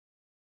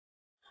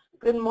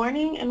Good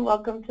morning and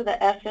welcome to the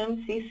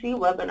FMCC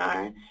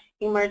webinar,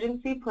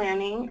 Emergency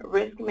Planning,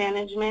 Risk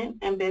Management,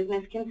 and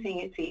Business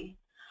Continuity,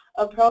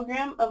 a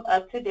program of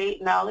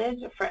up-to-date knowledge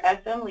for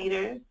FM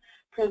leaders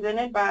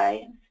presented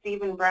by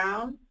Stephen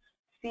Brown,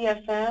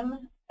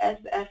 CFM,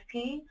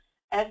 SFP,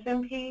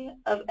 SMP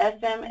of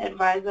FM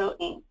Adviso,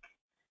 Inc.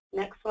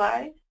 Next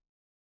slide.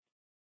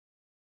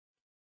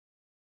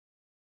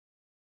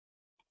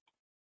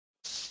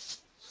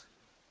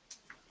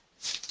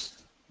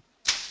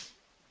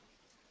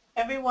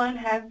 Everyone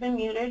has been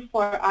muted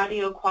for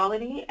audio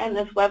quality, and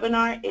this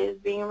webinar is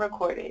being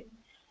recorded.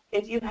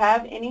 If you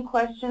have any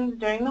questions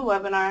during the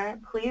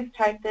webinar, please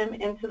type them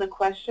into the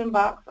question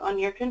box on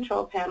your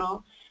control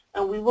panel,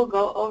 and we will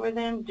go over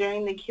them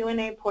during the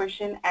Q&A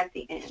portion at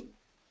the end.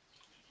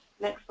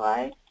 Next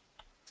slide.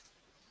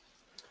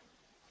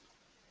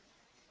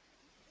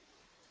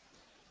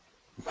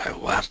 My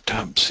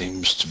laptop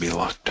seems to be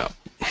locked up.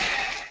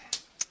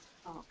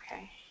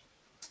 Okay.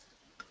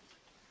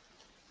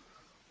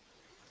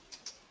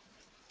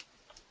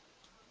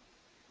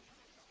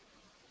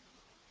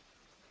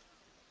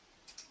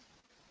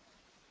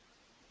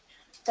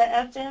 The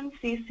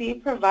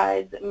FMCC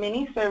provides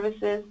many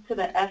services to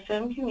the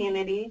FM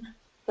community,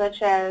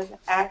 such as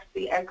Ask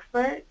the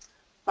Expert,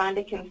 Find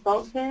a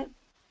Consultant,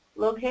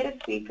 Locate a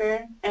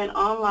Speaker, and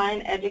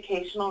online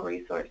educational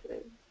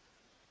resources.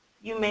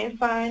 You may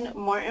find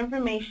more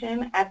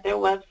information at their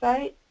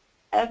website,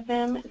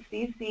 fmcc.ifma.org.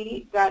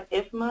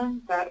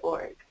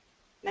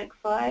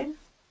 Next slide.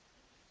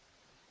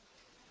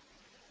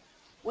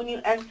 When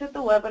you exit the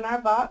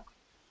webinar box,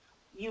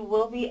 you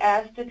will be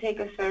asked to take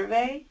a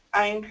survey.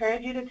 I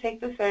encourage you to take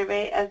the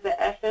survey as the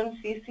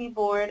FMCC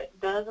board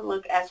does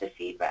look at the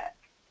feedback.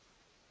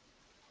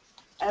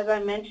 As I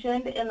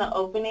mentioned in the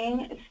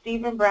opening,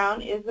 Stephen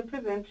Brown is the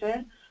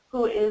presenter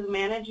who is the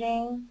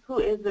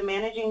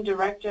managing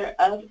director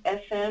of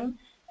FM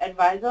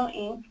Adviso,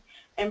 Inc.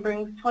 and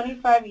brings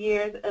 25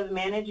 years of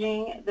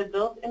managing the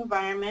built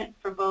environment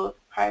for both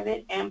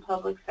private and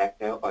public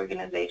sector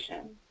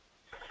organizations.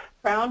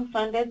 Brown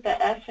funded the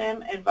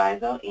FM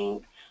Adviso,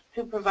 Inc.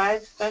 to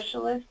provide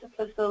specialist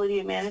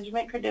facility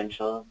management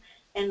credentials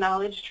and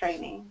knowledge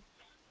training,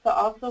 to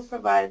also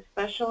provide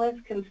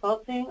specialist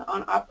consulting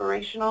on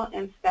operational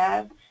and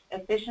staff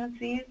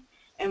efficiencies,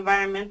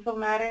 environmental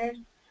matters,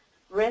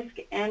 risk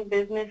and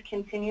business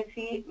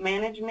continuity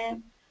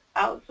management,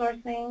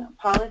 outsourcing,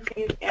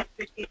 policies, and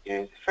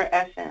procedures for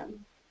FM.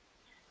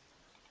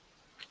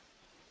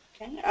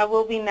 Okay, I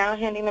will be now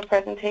handing the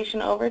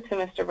presentation over to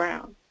Mr.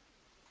 Brown.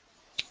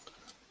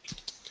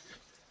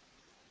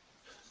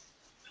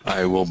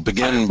 I will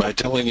begin by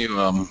telling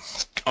you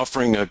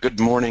offering a good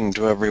morning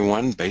to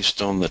everyone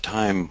based on the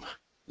time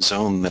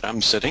zone that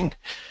I'm sitting.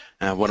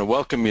 I want to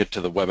welcome you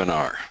to the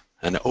webinar,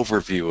 an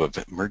overview of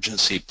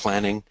emergency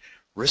planning,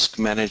 risk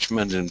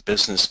management, and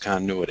business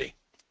continuity.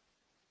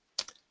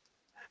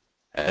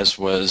 As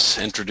was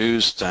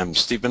introduced, I'm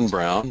Stephen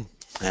Brown,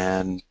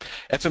 and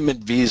FM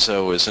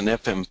Adviso is an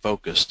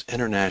FM-focused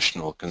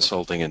international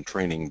consulting and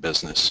training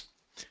business.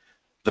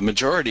 The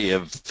majority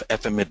of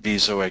FM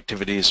Adviso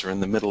activities are in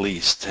the Middle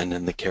East and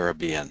in the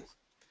Caribbean.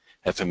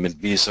 FM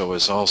Adviso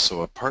is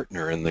also a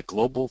partner in the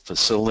Global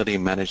Facility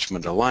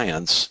Management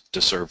Alliance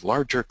to serve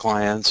larger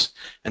clients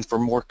and for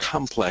more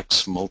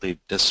complex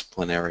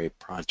multidisciplinary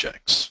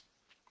projects.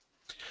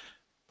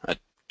 I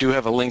do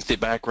have a lengthy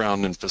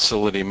background in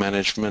facility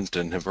management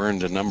and have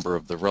earned a number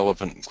of the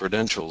relevant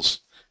credentials.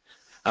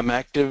 I'm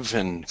active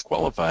and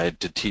qualified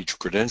to teach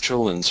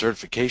credential and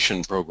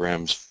certification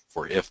programs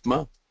for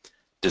IFMA,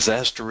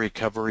 Disaster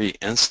Recovery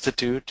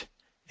Institute,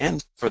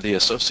 and for the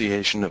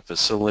Association of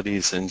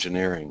Facilities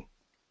Engineering.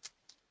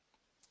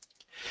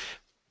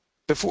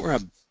 Before I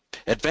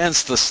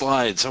advance the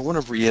slides, I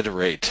want to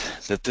reiterate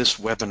that this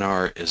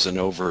webinar is an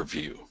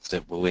overview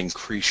that will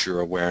increase your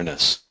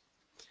awareness.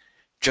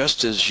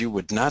 Just as you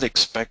would not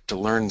expect to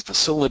learn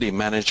facility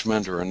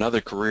management or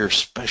another career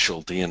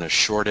specialty in a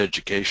short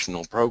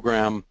educational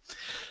program,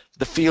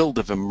 the field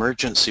of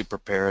emergency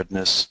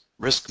preparedness,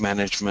 risk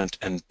management,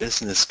 and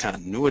business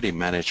continuity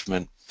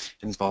management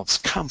involves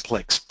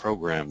complex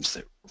programs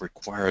that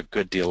require a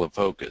good deal of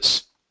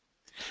focus.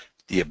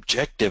 The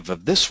objective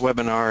of this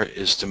webinar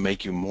is to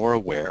make you more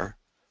aware,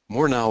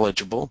 more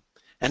knowledgeable,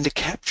 and to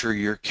capture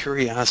your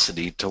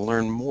curiosity to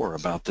learn more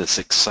about this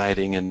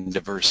exciting and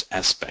diverse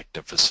aspect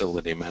of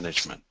facility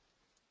management.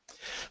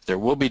 There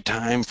will be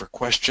time for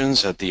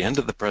questions at the end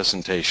of the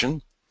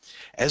presentation.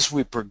 As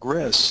we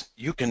progress,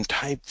 you can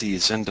type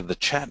these into the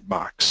chat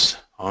box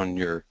on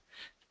your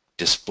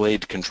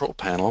displayed control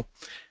panel,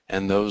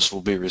 and those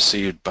will be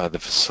received by the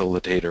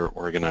facilitator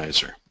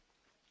organizer.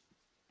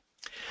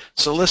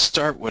 So let's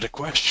start with a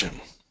question.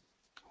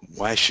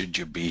 Why should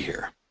you be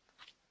here?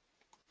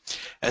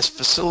 As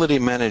facility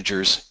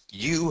managers,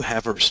 you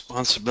have a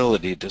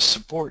responsibility to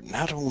support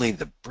not only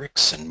the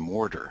bricks and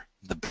mortar,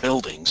 the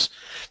buildings,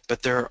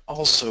 but there are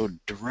also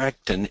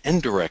direct and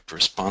indirect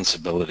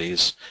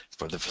responsibilities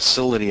for the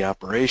facility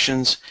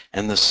operations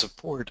and the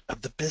support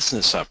of the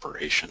business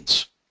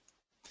operations.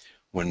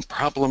 When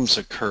problems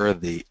occur,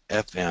 the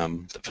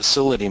FM, the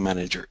facility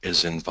manager,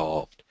 is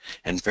involved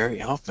and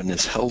very often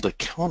is held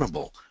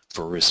accountable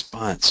for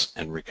response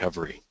and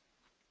recovery.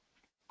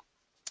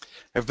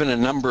 There have been a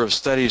number of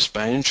studies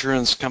by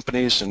insurance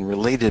companies and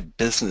related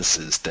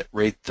businesses that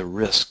rate the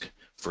risk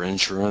for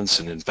insurance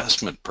and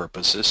investment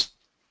purposes,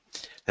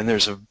 and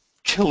there's a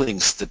chilling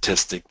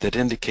statistic that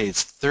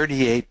indicates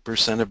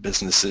 38% of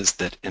businesses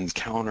that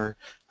encounter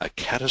a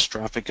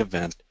catastrophic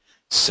event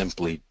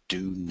simply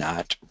do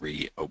not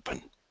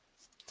reopen.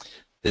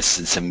 This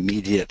is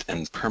immediate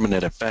and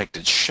permanent effect.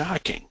 It's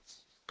shocking,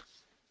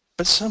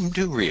 but some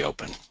do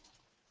reopen.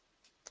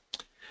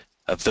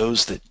 Of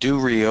those that do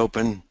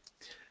reopen,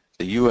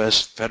 the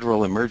U.S.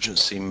 Federal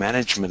Emergency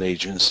Management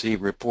Agency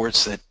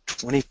reports that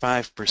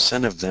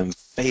 25% of them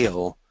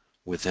fail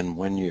within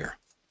 1 year.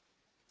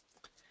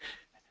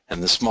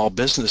 And the Small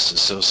Business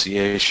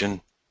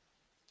Association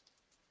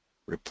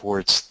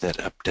reports that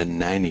up to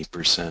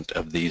 90%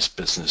 of these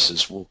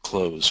businesses will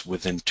close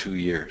within 2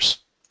 years.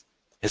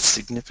 It's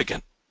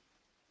significant.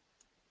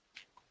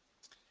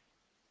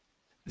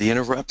 The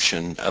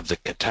interruption of the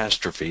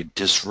catastrophe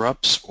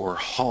disrupts or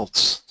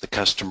halts the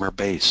customer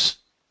base.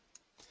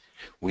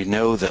 We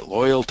know that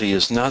loyalty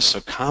is not so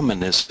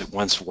common as it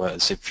once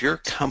was. If your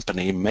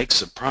company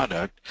makes a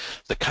product,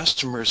 the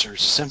customers are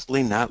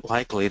simply not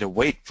likely to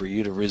wait for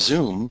you to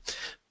resume,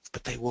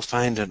 but they will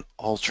find an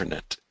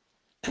alternate,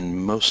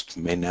 and most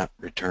may not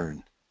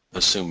return,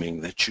 assuming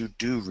that you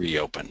do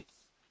reopen.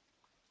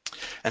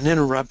 An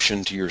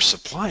interruption to your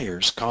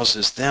suppliers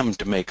causes them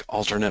to make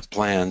alternate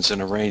plans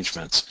and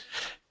arrangements.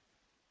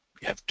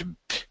 You have to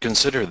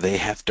consider they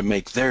have to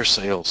make their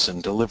sales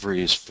and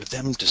deliveries for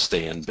them to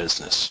stay in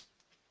business.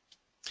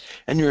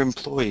 And your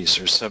employees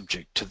are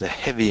subject to the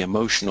heavy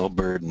emotional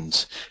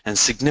burdens and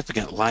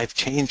significant life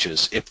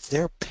changes. If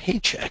their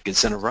paycheck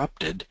is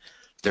interrupted,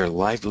 their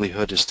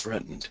livelihood is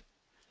threatened.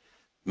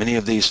 Many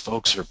of these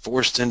folks are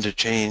forced into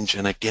change,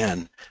 and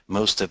again,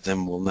 most of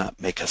them will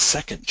not make a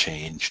second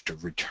change to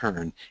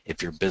return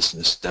if your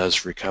business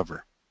does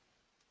recover.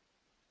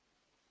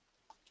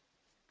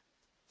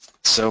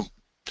 So,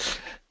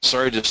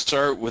 sorry to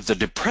start with the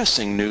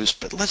depressing news,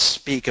 but let's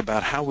speak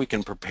about how we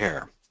can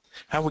prepare,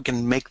 how we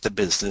can make the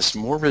business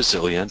more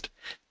resilient,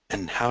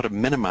 and how to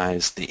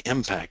minimize the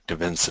impact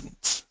of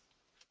incidents.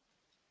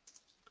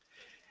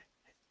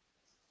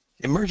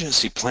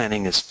 Emergency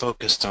planning is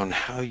focused on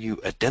how you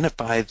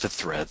identify the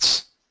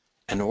threats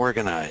and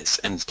organize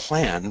and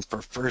plan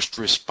for first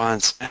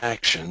response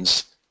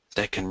actions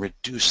that can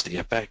reduce the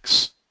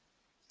effects.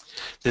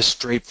 This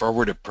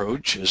straightforward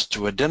approach is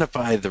to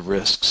identify the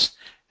risks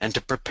and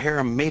to prepare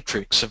a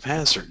matrix of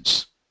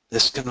hazards.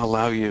 This can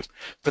allow you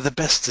for the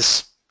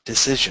best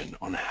decision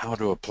on how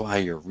to apply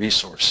your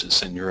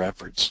resources and your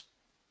efforts.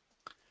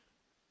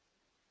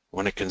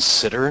 Want to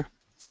consider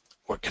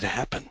what could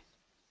happen?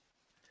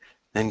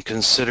 Then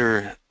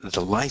consider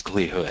the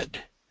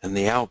likelihood and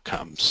the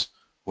outcomes,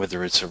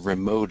 whether it's a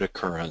remote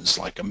occurrence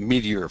like a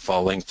meteor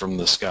falling from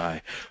the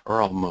sky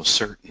or almost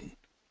certain,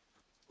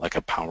 like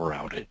a power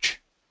outage.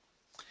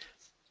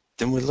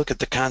 Then we look at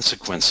the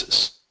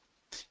consequences.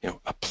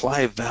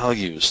 Apply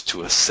values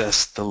to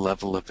assess the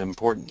level of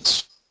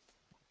importance.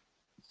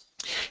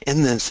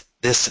 In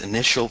this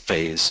initial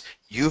phase,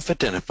 you've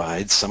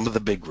identified some of the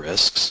big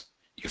risks,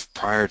 you've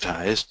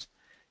prioritized,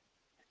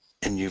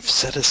 and you've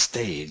set a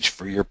stage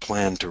for your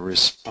plan to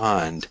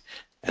respond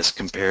as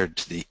compared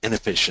to the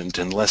inefficient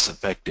and less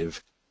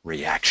effective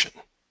reaction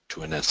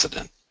to an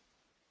incident.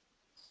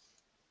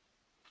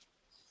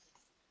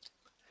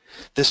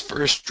 This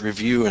first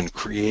review and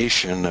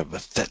creation of a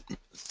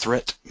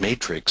threat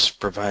matrix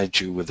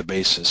provides you with a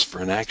basis for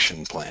an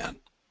action plan.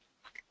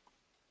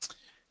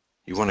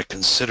 You want to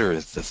consider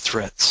the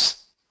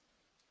threats,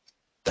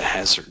 the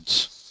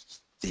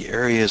hazards, the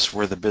areas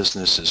where the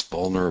business is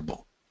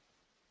vulnerable.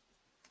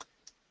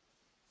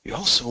 You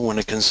also want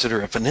to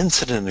consider if an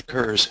incident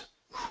occurs,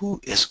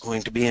 who is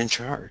going to be in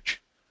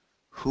charge?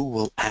 Who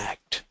will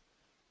act?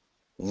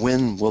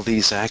 When will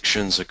these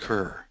actions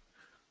occur?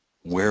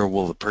 Where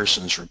will the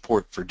persons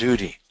report for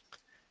duty?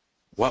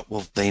 What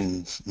will they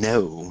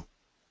know,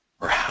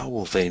 or how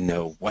will they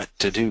know what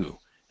to do,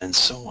 and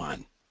so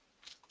on.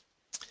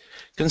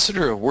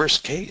 Consider a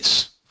worst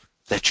case,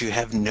 that you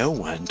have no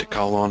one to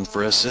call on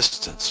for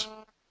assistance.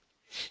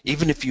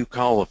 Even if you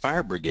call a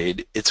fire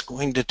brigade, it's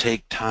going to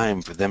take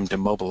time for them to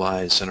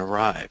mobilize and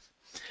arrive.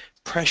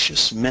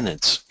 Precious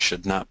minutes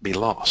should not be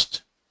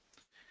lost.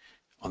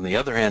 On the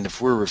other hand,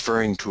 if we're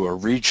referring to a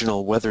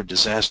regional weather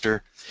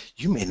disaster,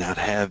 you may not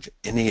have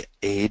any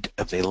aid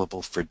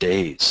available for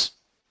days.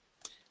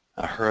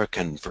 A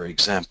hurricane, for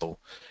example,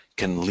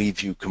 can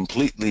leave you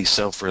completely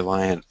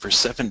self-reliant for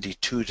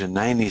 72 to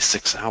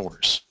 96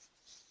 hours.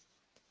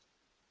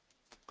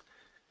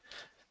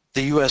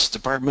 The U.S.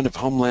 Department of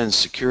Homeland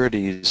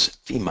Security's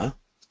FEMA,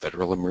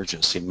 Federal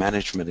Emergency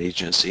Management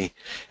Agency,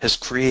 has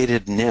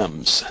created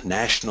NIMS,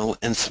 National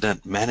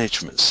Incident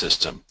Management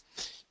System.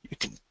 You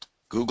can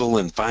Google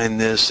and find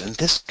this, and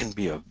this can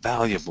be a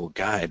valuable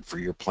guide for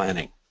your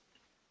planning.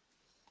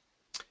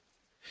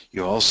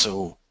 You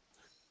also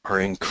are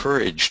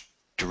encouraged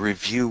to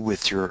review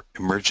with your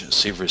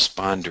emergency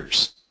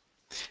responders.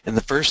 In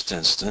the first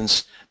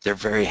instance, they're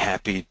very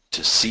happy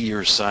to see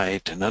your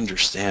site and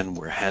understand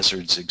where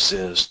hazards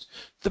exist,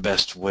 the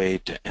best way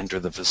to enter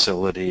the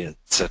facility,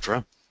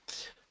 etc.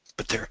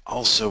 But they're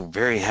also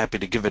very happy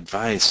to give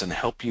advice and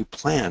help you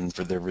plan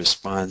for their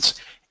response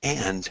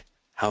and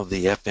how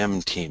the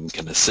FM team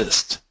can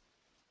assist.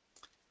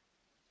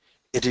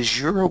 It is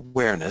your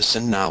awareness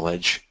and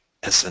knowledge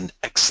as an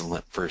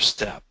excellent first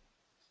step.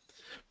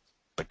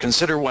 But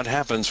consider what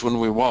happens when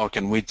we walk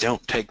and we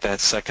don't take that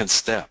second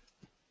step.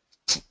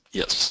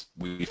 Yes,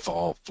 we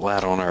fall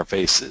flat on our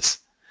faces.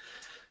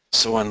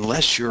 So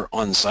unless you're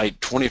on site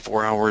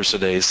 24 hours a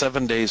day,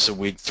 7 days a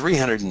week,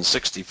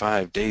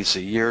 365 days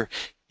a year,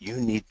 you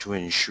need to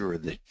ensure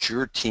that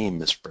your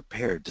team is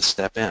prepared to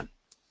step in.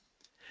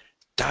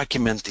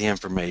 Document the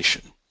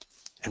information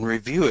and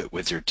review it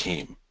with your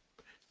team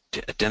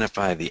to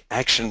identify the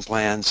action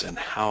plans and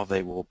how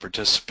they will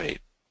participate.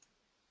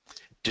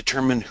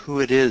 Determine who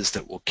it is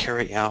that will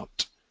carry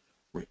out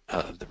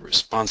the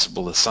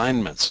responsible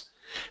assignments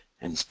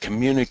and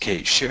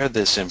communicate, share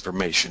this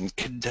information,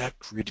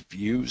 conduct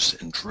reviews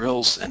and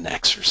drills and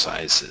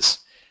exercises.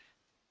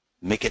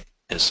 Make it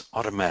as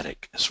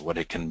automatic as what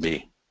it can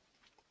be.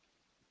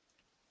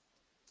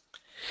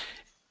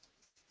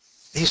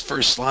 These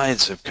first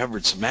slides have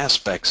covered some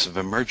aspects of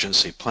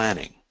emergency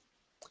planning.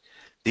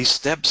 These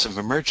steps of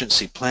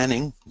emergency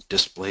planning,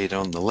 displayed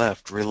on the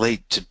left,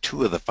 relate to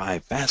 2 of the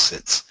 5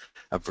 facets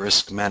of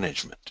risk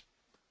management: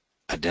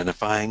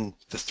 identifying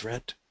the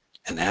threat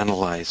and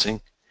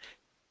analyzing,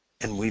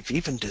 and we've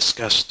even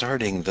discussed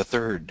starting the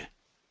 3rd,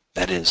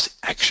 that is,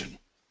 action.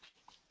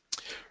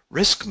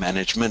 Risk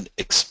management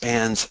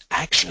expands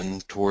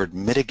action toward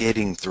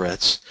mitigating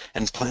threats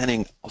and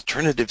planning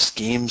alternative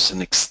schemes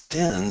and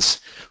extends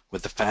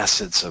with the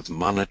facets of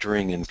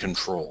monitoring and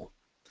control,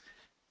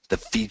 the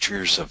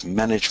features of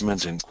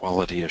management and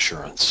quality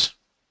assurance.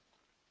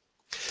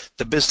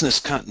 The business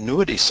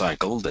continuity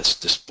cycle that's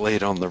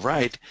displayed on the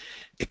right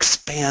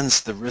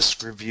expands the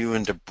risk review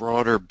into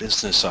broader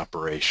business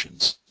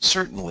operations,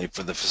 certainly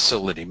for the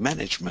facility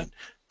management,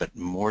 but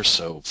more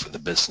so for the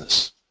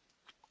business.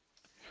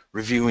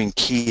 Reviewing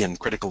key and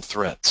critical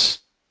threats,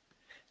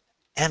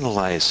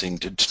 analyzing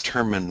to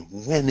determine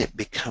when it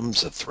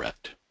becomes a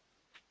threat,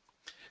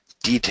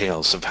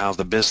 details of how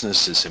the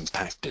business is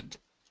impacted,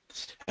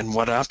 and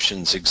what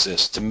options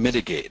exist to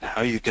mitigate,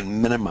 how you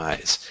can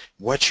minimize,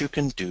 what you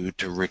can do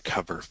to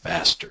recover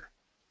faster.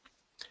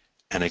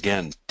 And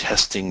again,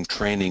 testing,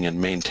 training, and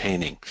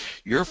maintaining.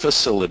 Your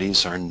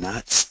facilities are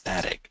not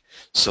static,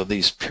 so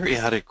these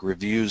periodic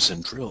reviews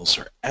and drills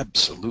are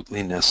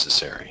absolutely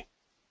necessary.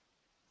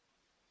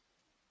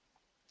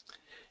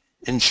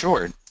 In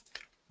short,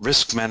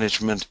 risk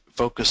management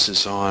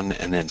focuses on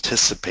and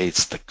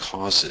anticipates the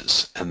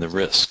causes and the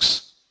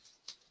risks,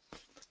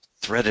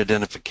 threat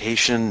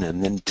identification,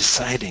 and then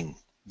deciding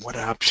what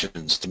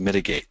options to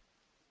mitigate,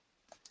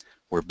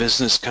 where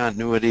business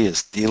continuity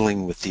is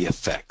dealing with the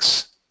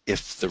effects.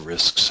 If the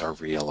risks are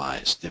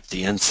realized, if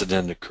the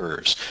incident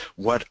occurs,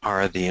 what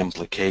are the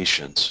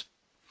implications?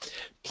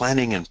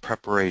 Planning and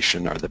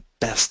preparation are the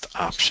best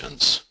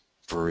options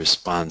for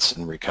response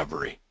and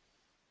recovery.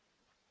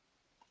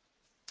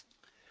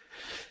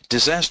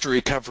 Disaster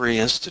Recovery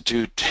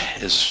Institute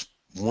is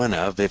one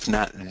of, if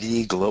not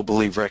the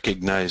globally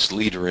recognized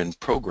leader in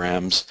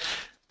programs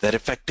that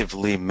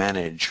effectively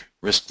manage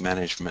risk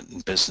management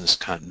and business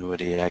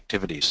continuity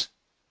activities.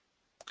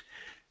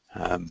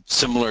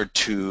 Similar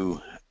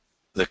to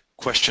the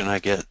question I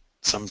get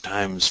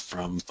sometimes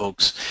from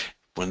folks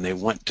when they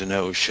want to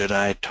know, should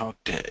I talk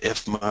to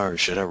IFMA or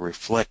should I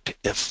reflect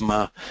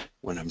IFMA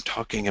when I'm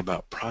talking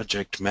about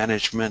project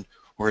management,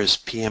 or is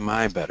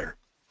PMI better?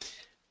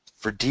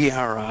 For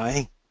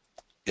DRI,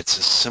 it's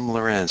a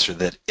similar answer,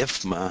 that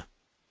IFMA,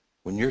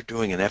 when you're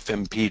doing an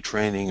FMP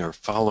training or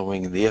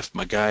following the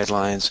IFMA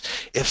guidelines,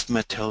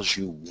 IFMA tells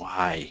you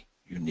why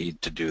you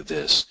need to do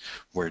this,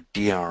 where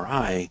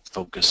DRI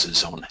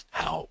focuses on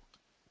how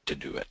to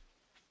do it.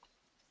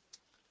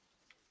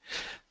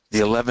 The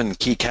 11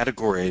 key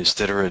categories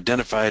that are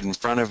identified in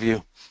front of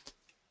you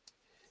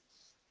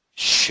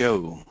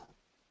show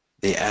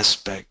the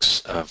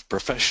aspects of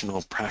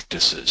professional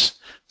practices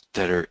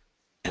that are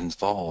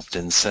involved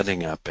in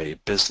setting up a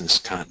business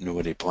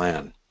continuity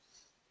plan.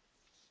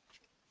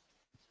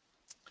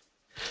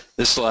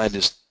 This slide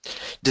is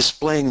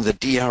displaying the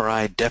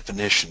DRI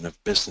definition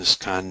of business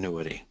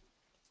continuity,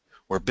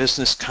 where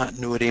business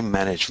continuity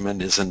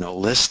management is an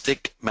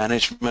holistic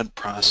management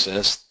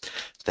process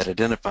that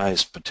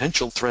identifies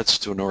potential threats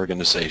to an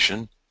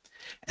organization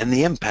and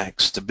the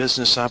impacts to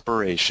business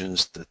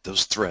operations that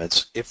those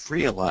threats, if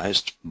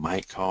realized,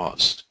 might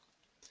cause,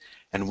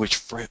 and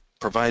which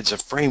provides a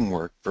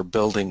framework for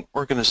building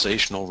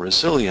organizational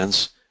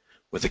resilience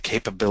with the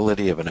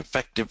capability of an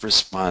effective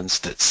response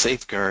that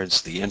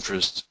safeguards the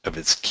interests of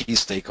its key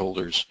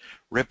stakeholders,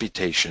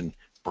 reputation,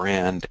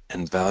 brand,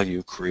 and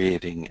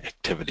value-creating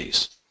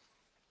activities.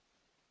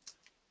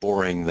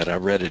 Boring that I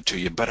read it to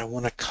you, but I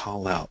want to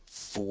call out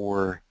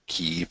 4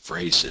 key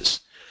phrases.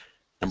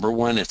 Number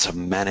one, it's a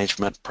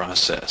management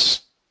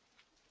process.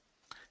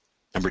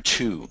 Number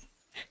two,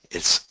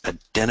 it's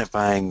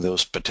identifying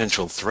those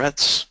potential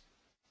threats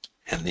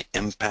and the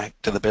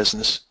impact to the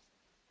business.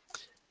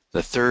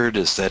 The third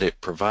is that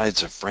it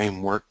provides a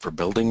framework for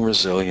building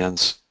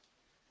resilience.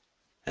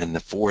 And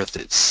the fourth,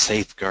 it's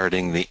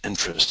safeguarding the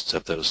interests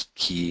of those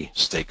key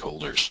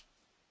stakeholders.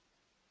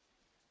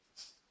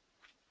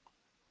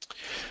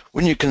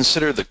 When you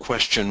consider the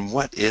question,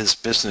 what is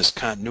business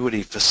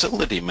continuity,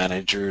 facility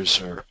managers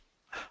are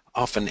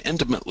often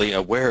intimately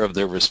aware of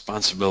their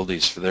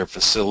responsibilities for their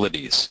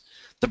facilities,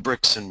 the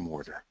bricks and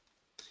mortar.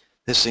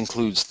 This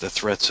includes the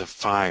threats of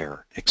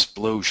fire,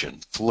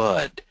 explosion,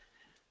 flood,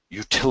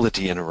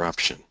 utility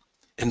interruption,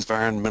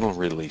 environmental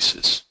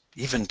releases,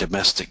 even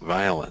domestic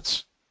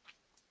violence.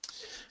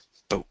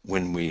 But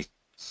when we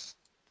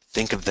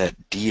think of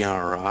that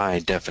DRI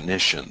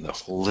definition, the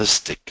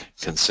holistic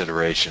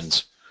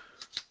considerations,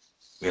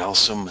 we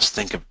also must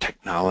think of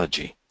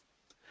technology,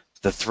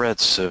 the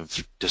threats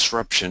of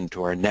disruption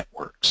to our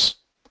networks,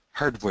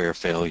 hardware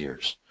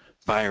failures,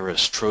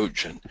 virus,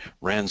 Trojan,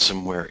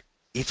 ransomware,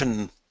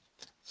 even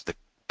the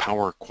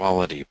power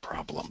quality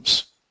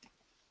problems.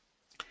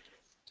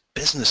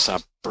 Business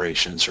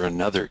operations are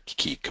another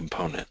key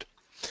component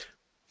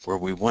where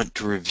we want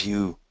to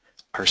review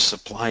our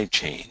supply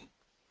chain,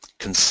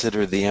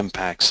 consider the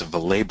impacts of a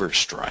labor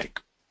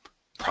strike,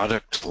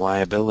 product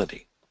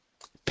liability,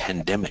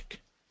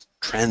 pandemic,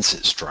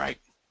 transit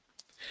strike,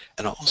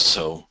 and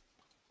also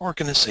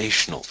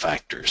organizational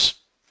factors,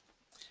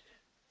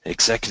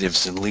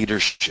 executives and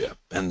leadership,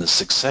 and the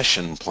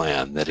succession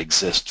plan that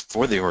exists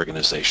for the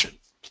organization,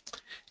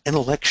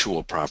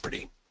 intellectual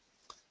property,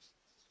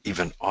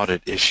 even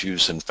audit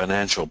issues and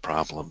financial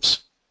problems.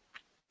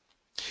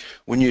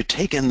 When you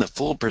take in the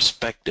full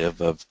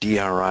perspective of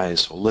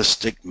DRI's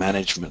holistic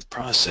management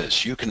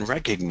process, you can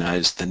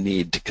recognize the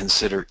need to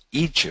consider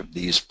each of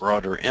these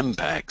broader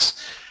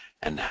impacts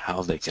and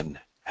how they can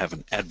have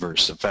an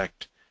adverse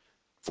effect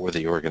for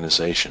the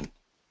organization.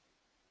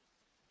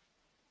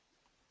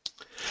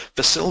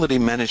 Facility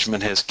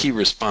management has key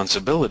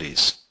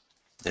responsibilities.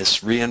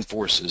 This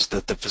reinforces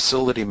that the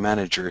facility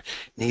manager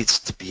needs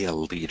to be a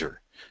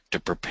leader to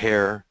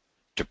prepare,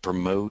 to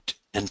promote,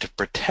 and to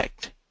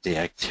protect the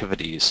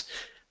activities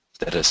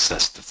that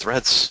assess the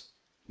threats,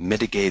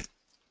 mitigate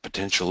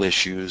potential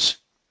issues,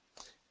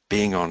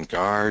 being on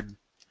guard,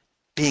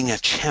 being a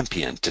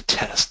champion to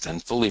test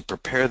and fully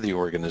prepare the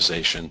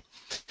organization,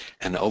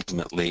 and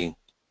ultimately,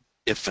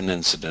 if an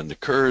incident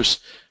occurs,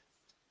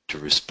 to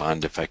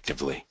respond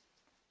effectively.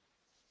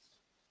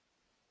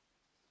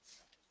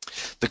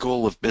 The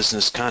goal of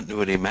business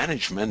continuity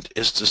management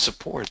is to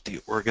support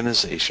the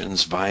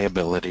organization's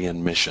viability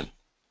and mission.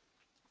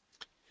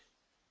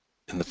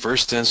 In the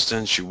first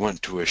instance, you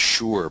want to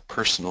assure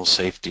personal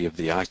safety of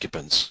the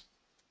occupants.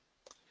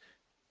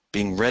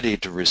 Being ready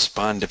to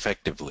respond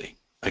effectively,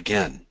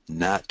 again,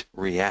 not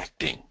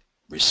reacting,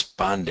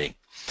 responding,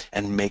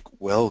 and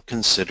make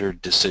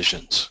well-considered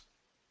decisions.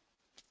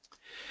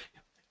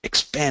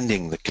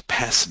 Expanding the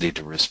capacity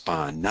to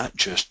respond, not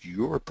just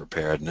your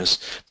preparedness,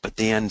 but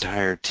the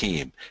entire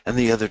team and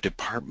the other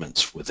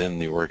departments within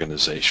the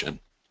organization,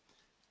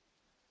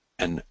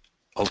 and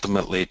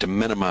ultimately to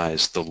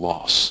minimize the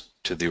loss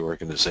to the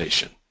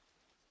organization.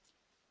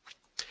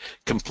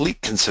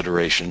 Complete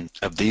consideration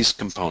of these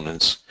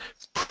components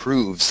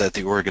proves that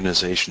the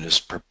organization is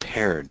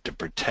prepared to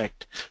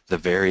protect the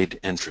varied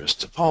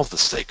interests of all the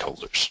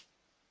stakeholders.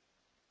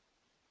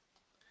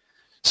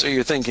 So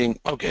you're thinking,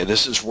 okay,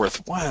 this is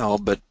worthwhile,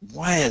 but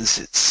why is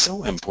it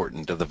so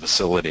important to the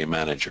facility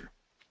manager?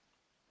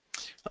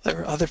 Well,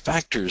 there are other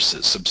factors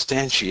that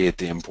substantiate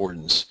the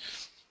importance.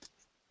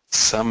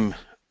 Some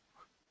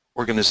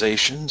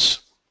organizations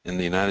in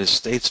the United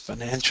States,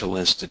 financial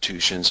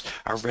institutions,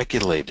 are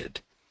regulated.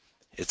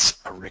 It's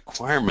a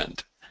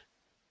requirement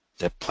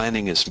that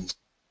planning is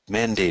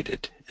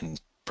mandated and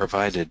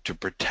provided to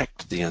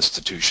protect the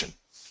institution.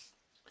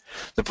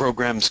 The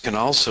programs can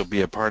also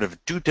be a part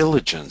of due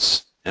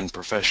diligence and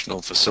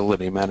professional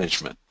facility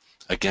management,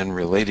 again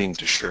relating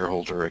to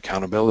shareholder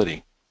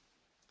accountability.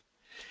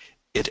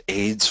 It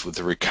aids with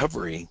the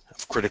recovery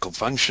of critical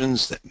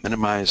functions that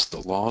minimize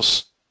the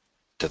loss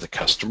to the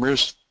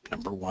customers,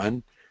 number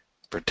one,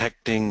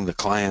 protecting the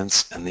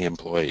clients and the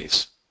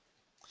employees.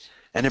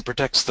 And it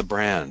protects the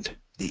brand,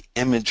 the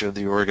image of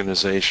the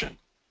organization.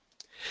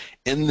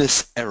 In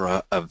this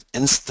era of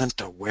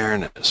instant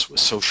awareness with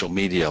social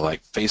media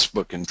like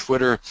Facebook and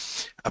Twitter,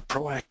 a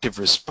proactive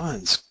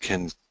response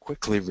can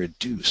quickly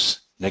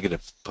reduce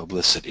negative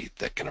publicity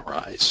that can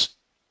arise.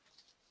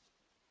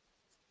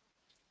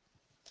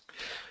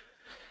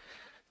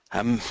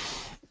 I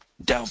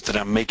doubt that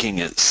I'm making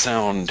it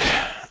sound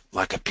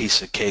like a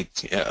piece of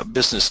cake.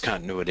 Business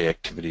continuity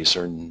activities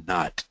are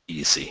not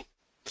easy.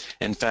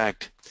 In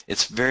fact,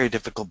 it's very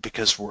difficult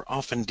because we're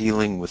often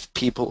dealing with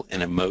people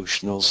in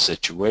emotional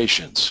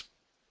situations.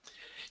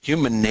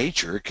 Human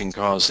nature can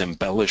cause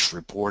embellished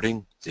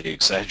reporting, the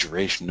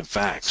exaggeration of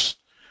facts.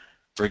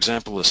 For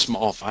example, a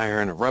small fire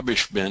in a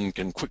rubbish bin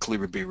can quickly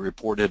be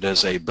reported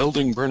as a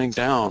building burning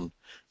down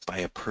by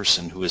a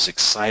person who is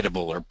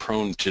excitable or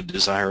prone to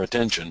desire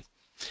attention,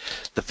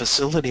 the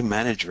facility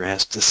manager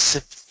has to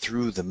sift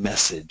through the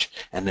message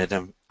and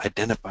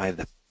identify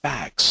the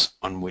facts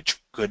on which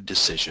good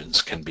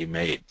decisions can be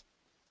made.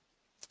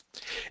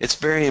 It's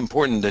very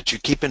important that you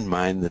keep in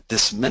mind that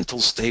this mental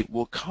state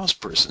will cause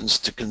persons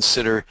to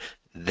consider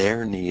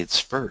their needs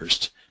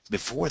first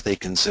before they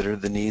consider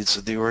the needs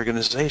of the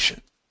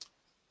organization.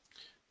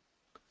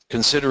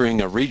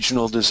 Considering a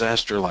regional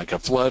disaster like a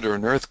flood or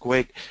an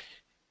earthquake,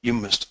 you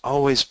must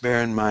always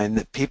bear in mind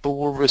that people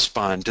will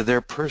respond to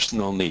their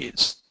personal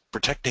needs,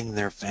 protecting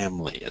their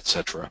family,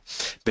 etc.,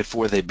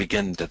 before they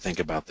begin to think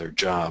about their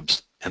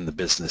jobs and the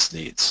business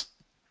needs.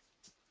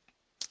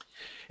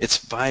 It's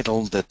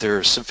vital that there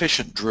are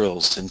sufficient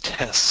drills and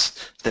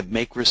tests that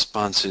make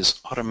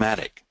responses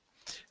automatic,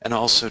 and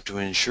also to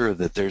ensure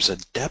that there's a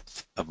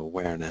depth of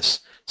awareness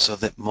so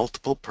that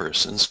multiple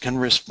persons can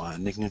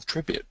respond and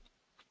contribute.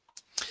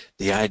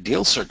 The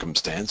ideal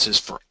circumstance is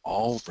for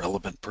all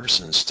relevant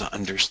persons to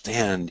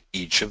understand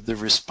each of the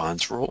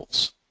response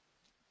roles.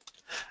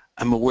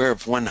 I'm aware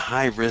of one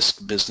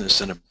high-risk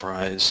business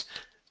enterprise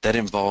that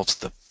involves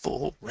the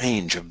full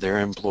range of their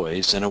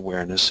employees in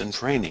awareness and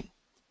training.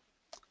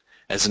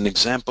 As an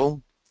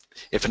example,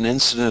 if an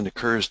incident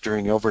occurs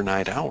during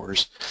overnight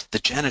hours, the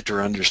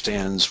janitor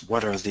understands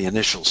what are the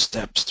initial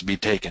steps to be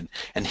taken,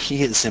 and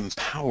he is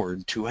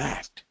empowered to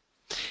act.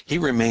 He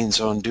remains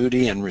on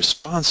duty and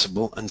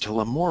responsible until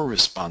a more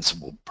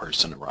responsible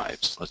person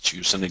arrives. Let's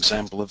use an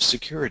example of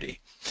security,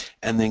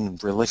 and then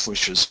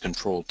relinquishes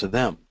control to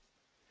them.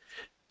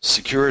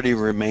 Security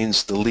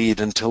remains the lead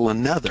until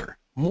another,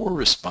 more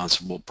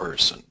responsible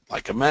person,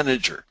 like a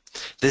manager.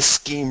 This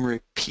scheme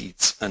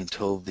repeats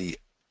until the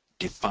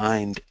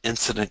defined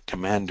incident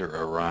commander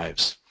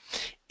arrives.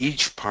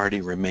 Each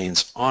party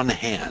remains on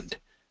hand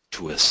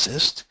to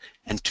assist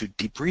and to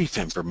debrief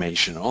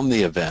information on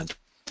the event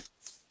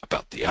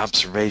about the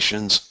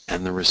observations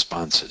and the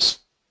responses.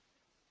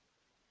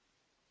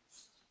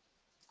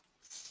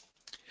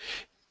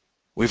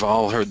 We've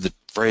all heard the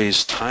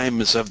phrase,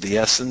 time is of the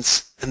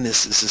essence, and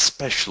this is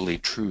especially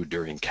true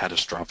during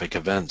catastrophic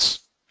events.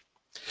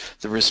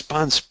 The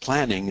response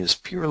planning is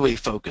purely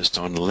focused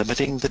on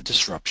limiting the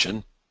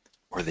disruption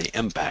or the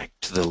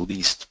impact to the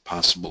least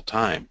possible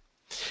time,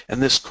 and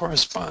this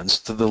corresponds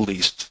to the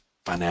least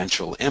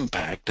financial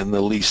impact and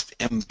the least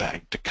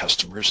impact to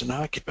customers and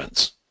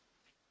occupants.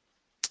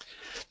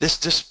 This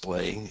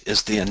display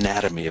is the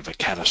anatomy of a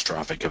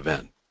catastrophic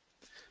event.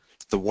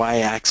 The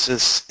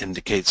y-axis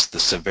indicates the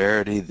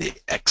severity, the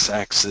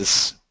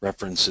x-axis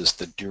references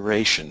the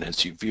duration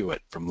as you view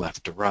it from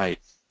left to right.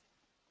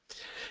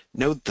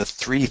 Note the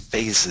three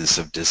phases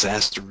of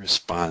disaster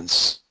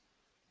response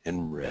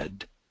in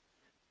red,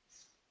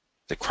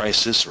 the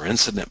crisis or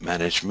incident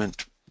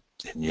management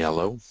in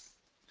yellow,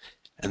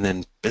 and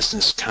then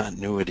business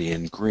continuity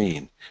in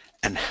green,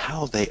 and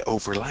how they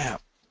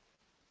overlap.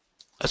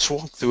 Let's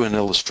walk through an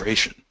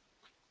illustration.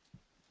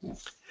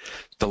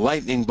 The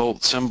lightning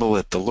bolt symbol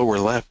at the lower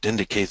left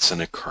indicates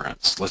an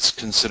occurrence. Let's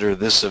consider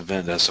this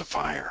event as a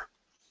fire.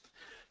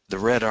 The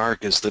red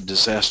arc is the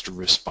disaster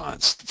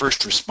response. The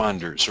first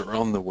responders are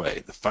on the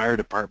way. The fire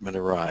department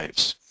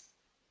arrives.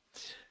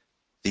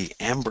 The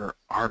amber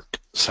arc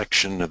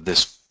section of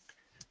this,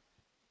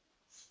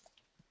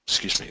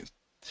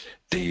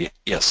 the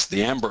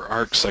amber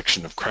arc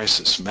section of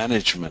crisis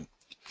management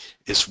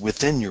is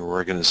within your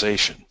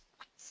organization.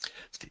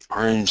 The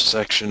orange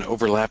section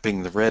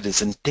overlapping the red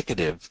is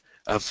indicative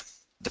of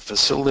the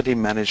facility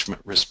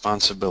management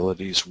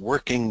responsibilities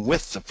working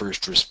with the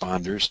first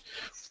responders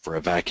for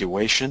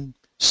evacuation,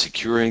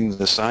 securing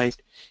the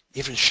site,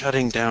 even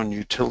shutting down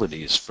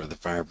utilities for the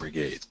fire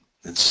brigade,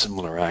 and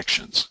similar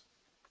actions.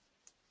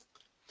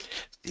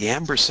 The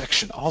amber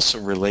section also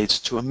relates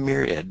to a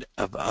myriad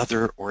of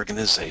other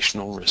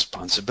organizational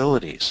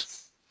responsibilities.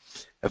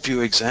 A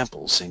few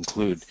examples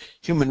include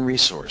human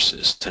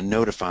resources to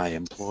notify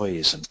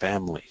employees and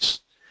families,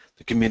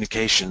 the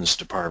communications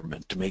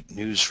department to make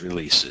news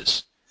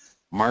releases,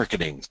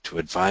 marketing to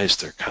advise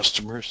their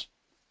customers,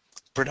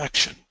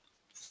 production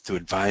to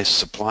advise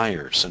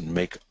suppliers and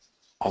make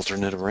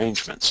alternate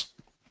arrangements,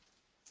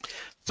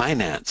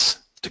 finance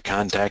to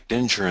contact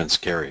insurance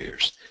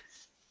carriers,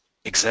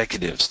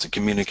 executives to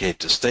communicate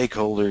to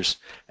stakeholders,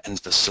 and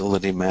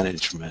facility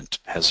management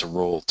has a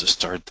role to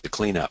start the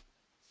cleanup.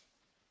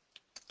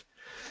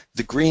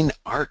 The green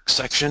arc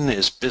section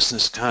is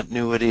business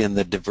continuity and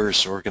the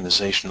diverse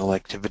organizational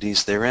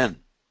activities therein.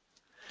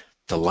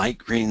 The light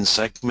green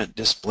segment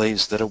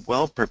displays that a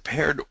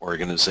well-prepared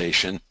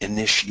organization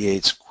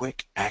initiates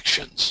quick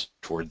actions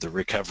toward the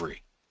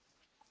recovery.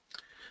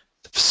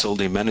 The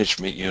facility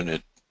management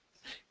unit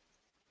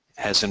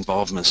has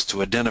involvements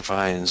to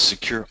identify and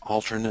secure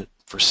alternate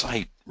for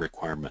site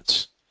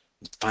requirements.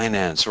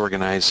 Finance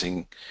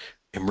organizing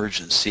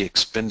emergency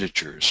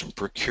expenditures, and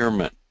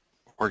procurement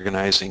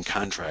organizing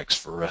contracts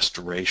for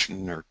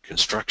restoration or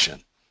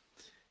construction,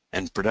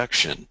 and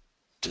production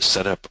to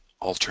set up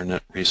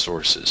alternate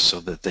resources so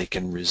that they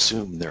can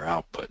resume their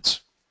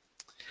outputs.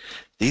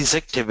 These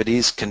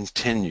activities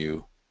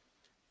continue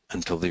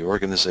until the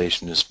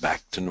organization is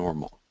back to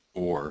normal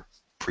or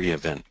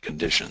pre-event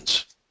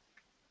conditions.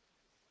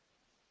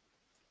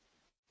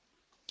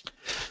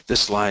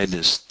 This slide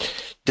is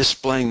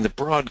displaying the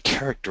broad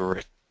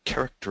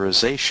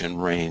characterization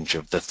range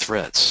of the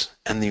threats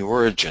and the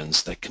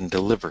origins that can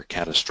deliver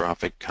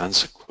catastrophic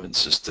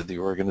consequences to the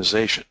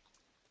organization.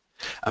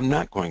 I'm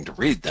not going to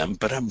read them,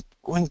 but I'm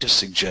going to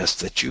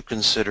suggest that you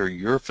consider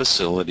your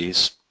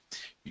facilities,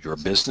 your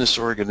business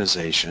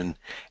organization,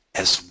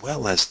 as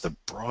well as the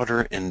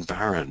broader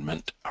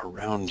environment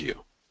around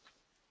you.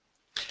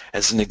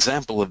 As an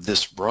example of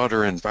this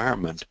broader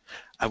environment,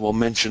 I will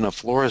mention a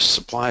florist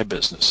supply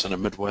business in a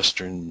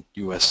Midwestern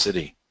U.S.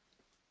 city.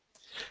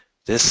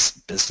 This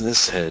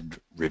business had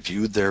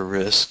reviewed their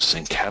risks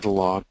and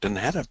cataloged and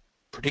had a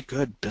pretty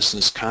good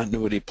business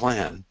continuity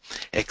plan,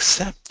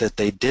 except that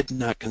they did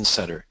not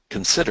consider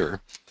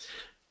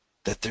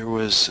that there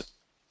was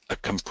a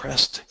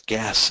compressed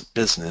gas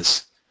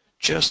business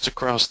just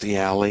across the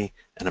alley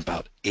and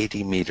about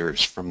 80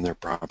 meters from their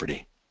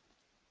property.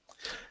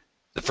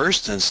 The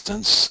first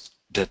instance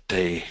that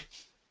they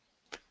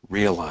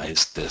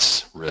realized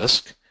this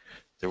risk,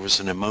 there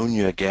was an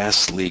ammonia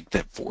gas leak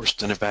that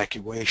forced an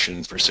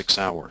evacuation for 6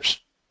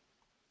 hours.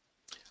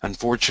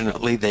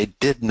 Unfortunately, they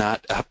did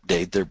not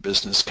update their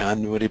business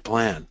continuity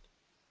plan.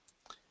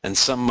 And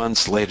some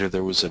months later,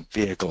 there was a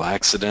vehicle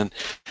accident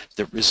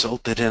that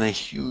resulted in a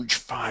huge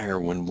fire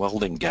when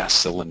welding gas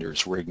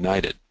cylinders were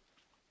ignited.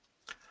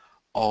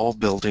 All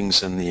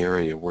buildings in the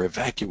area were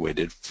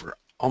evacuated for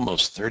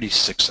almost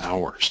 36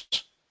 hours.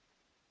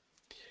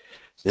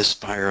 This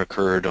fire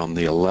occurred on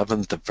the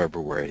 11th of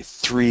February,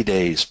 3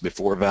 days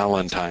before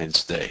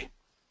Valentine's Day.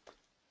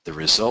 The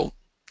result?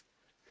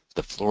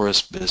 The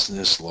florist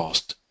business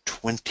lost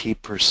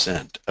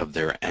 20% of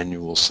their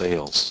annual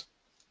sales.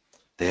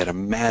 They had a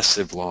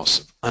massive loss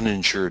of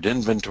uninsured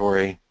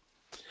inventory,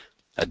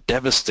 a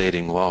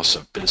devastating loss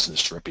of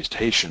business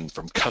reputation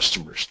from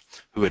customers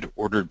who had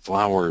ordered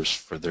flowers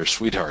for their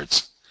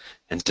sweethearts.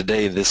 And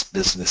today this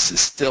business is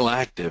still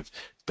active,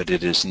 but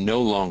it is no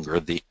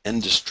longer the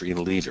industry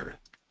leader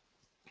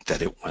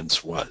that it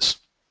once was.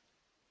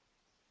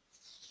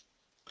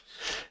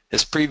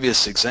 His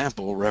previous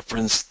example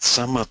referenced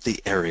some of the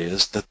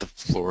areas that the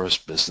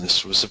florist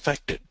business was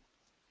affected.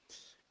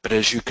 But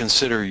as you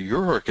consider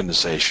your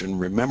organization,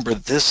 remember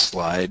this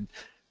slide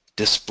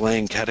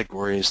displaying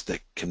categories that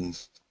can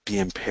be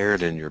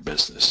impaired in your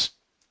business.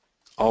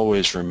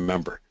 Always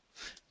remember,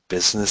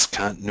 business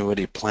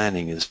continuity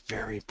planning is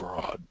very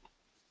broad.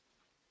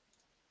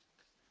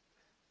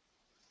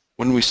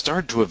 When we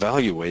start to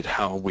evaluate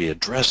how we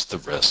address the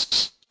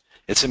risks,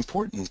 it's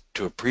important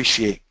to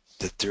appreciate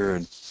that there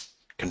are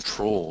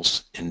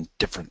controls in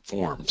different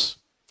forms.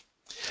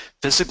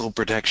 Physical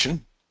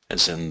protection,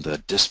 as in the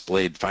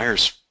displayed fire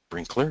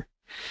sprinkler,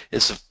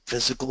 is a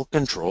physical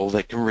control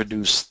that can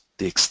reduce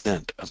the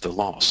extent of the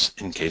loss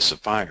in case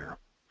of fire.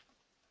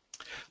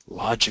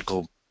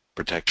 Logical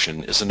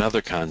protection is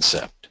another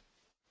concept.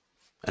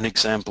 An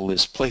example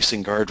is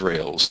placing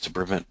guardrails to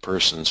prevent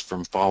persons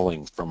from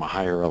falling from a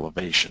higher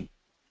elevation.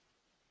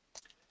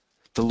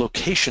 The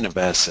location of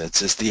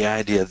assets is the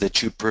idea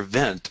that you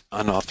prevent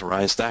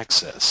unauthorized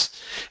access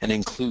and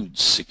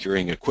includes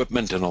securing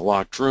equipment in a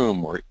locked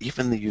room or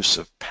even the use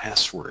of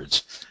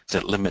passwords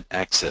that limit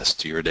access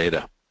to your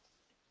data.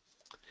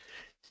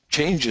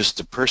 Changes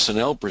to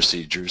personnel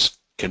procedures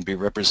can be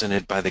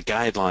represented by the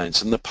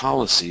guidelines and the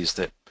policies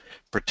that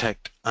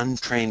protect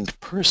untrained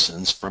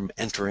persons from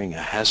entering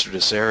a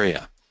hazardous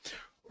area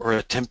or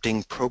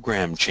attempting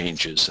program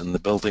changes in the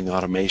building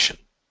automation.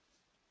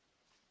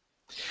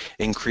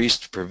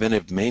 Increased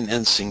preventive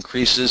maintenance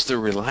increases the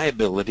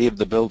reliability of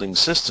the building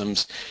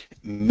systems,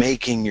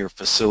 making your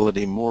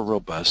facility more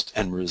robust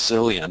and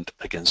resilient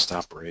against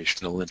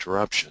operational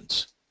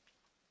interruptions.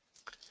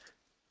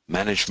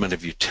 Management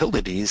of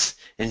utilities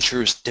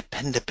ensures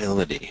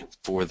dependability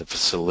for the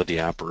facility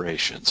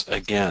operations,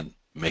 again,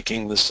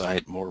 making the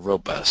site more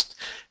robust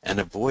and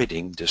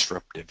avoiding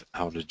disruptive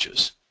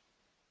outages.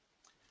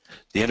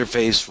 The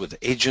interface with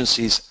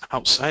agencies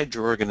outside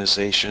your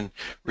organization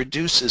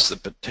reduces the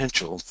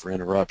potential for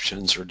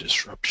interruptions or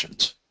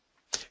disruptions.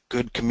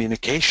 Good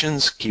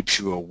communications keeps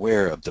you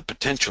aware of the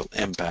potential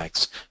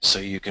impacts so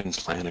you can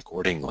plan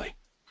accordingly.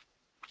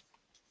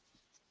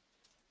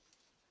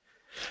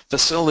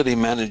 Facility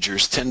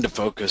managers tend to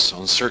focus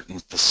on certain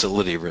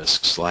facility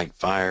risks like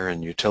fire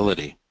and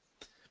utility,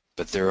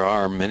 but there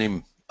are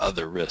many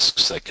other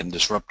risks that can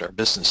disrupt our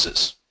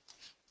businesses.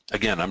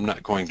 Again, I'm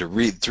not going to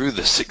read through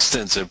this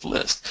extensive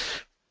list,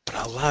 but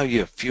I'll allow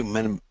you a few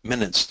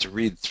minutes to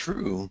read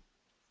through,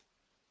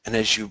 and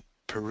as you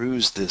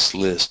peruse this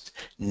list,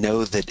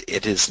 know that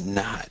it is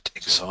not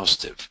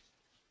exhaustive,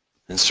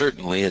 and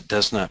certainly it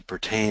does not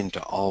pertain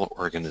to all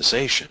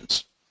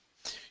organizations.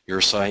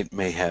 Your site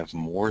may have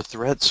more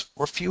threats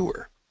or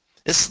fewer.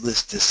 This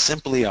list is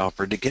simply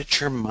offered to get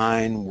your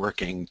mind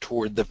working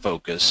toward the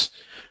focus,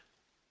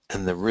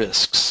 and the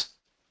risks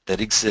that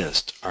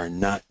exist are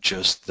not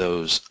just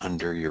those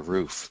under your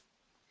roof.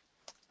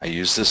 I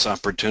use this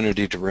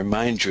opportunity to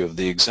remind you of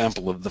the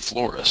example of the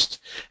florist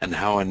and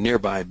how a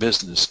nearby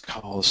business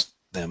caused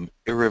them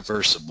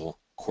irreversible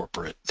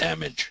corporate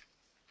damage.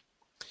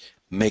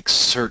 Make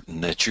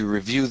certain that you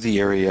review the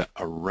area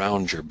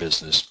around your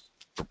business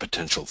for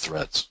potential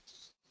threats.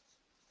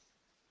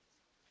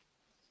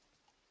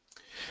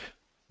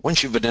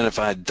 Once you've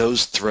identified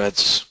those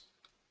threats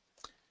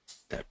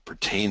that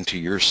pertain to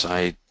your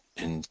site,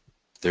 and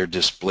they're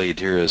displayed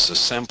here as a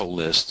sample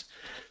list,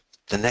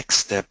 the next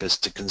step is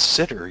to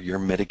consider your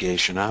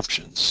mitigation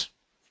options.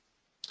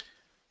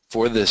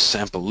 For this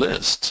sample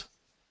list,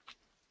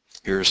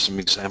 here are some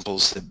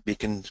examples that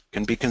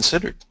can be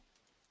considered.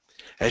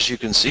 As you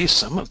can see,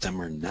 some of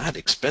them are not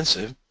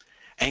expensive.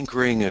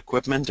 Anchoring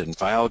equipment and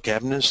file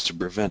cabinets to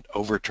prevent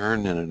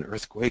overturn in an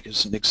earthquake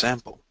is an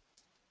example.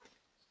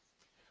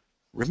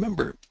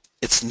 Remember,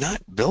 it's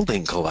not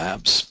building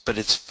collapse, but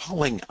it's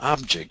falling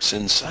objects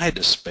inside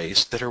a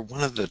space that are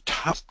one of the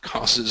top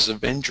causes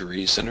of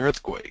injuries in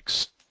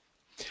earthquakes.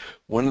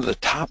 One of the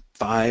top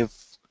 5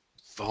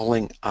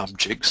 falling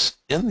objects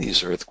in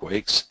these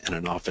earthquakes in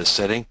an office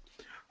setting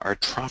are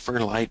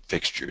troffer light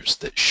fixtures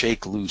that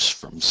shake loose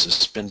from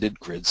suspended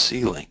grid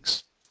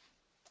ceilings.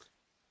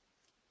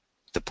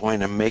 The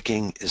point I'm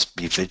making is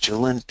be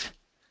vigilant,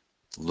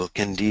 look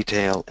in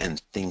detail, and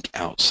think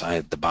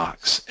outside the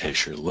box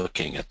as you're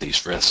looking at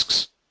these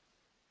risks.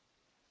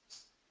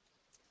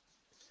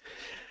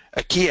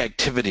 A key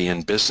activity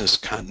in business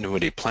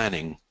continuity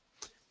planning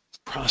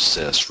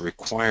process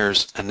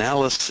requires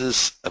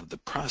analysis of the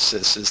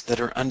processes that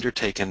are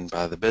undertaken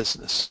by the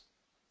business.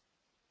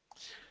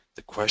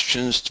 The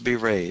questions to be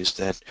raised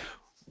that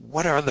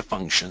what are the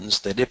functions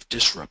that, if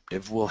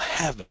disruptive, will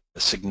have a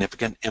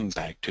significant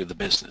impact to the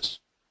business?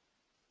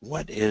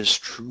 What is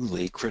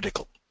truly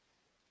critical?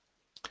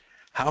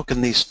 How can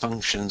these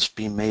functions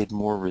be made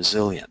more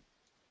resilient?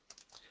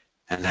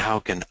 And how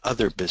can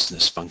other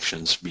business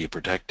functions be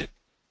protected?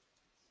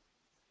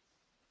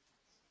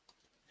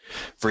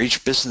 For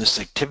each business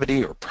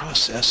activity or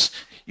process,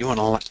 you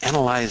want to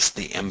analyze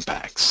the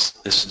impacts.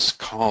 This is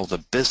called a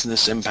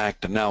business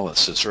impact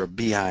analysis, or a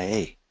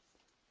BIA.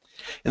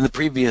 In the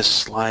previous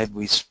slide,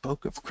 we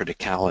spoke of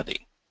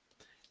criticality.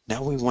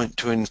 Now we want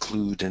to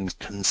include and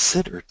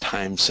consider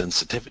time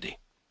sensitivity.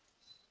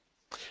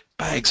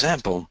 By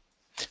example,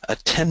 a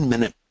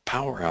 10-minute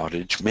power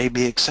outage may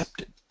be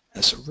accepted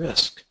as a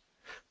risk,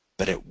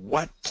 but at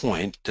what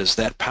point does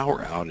that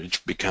power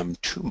outage become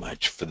too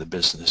much for the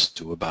business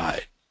to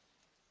abide?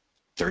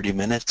 30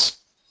 minutes?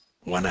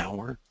 1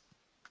 hour?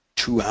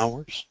 2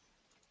 hours?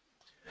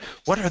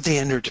 What are the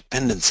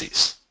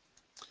interdependencies?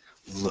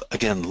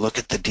 Again, look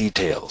at the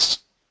details.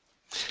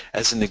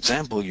 As an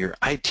example, your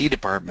IT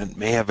department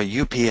may have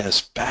a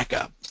UPS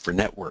backup for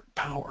network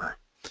power,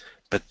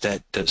 but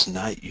that does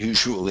not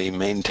usually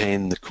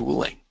maintain the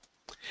cooling.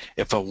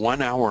 If a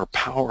 1-hour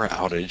power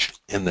outage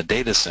in the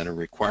data center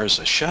requires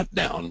a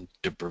shutdown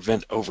to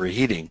prevent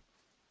overheating,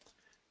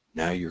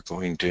 now you're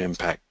going to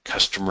impact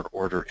customer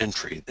order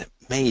entry that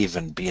may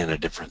even be in a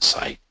different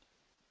site.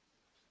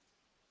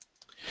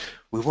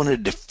 We want to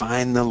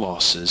define the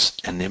losses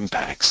and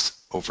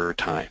impacts over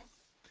time.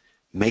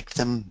 Make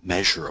them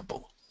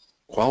measurable.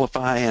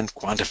 Qualify and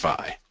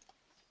quantify.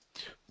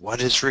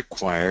 What is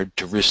required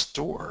to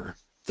restore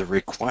the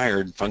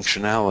required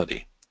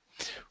functionality?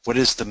 What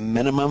is the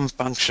minimum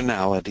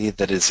functionality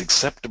that is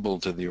acceptable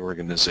to the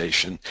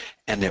organization,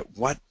 and at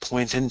what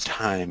point in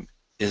time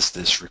is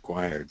this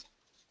required?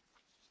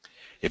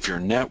 If your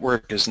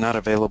network is not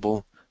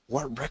available,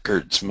 what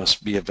records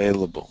must be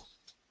available?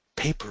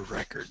 Paper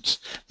records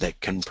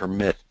that can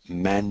permit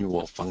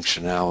manual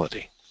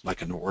functionality,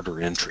 like an order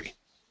entry.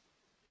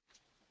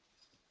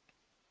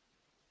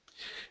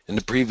 In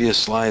the previous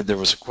slide, there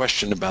was a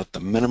question about the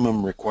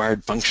minimum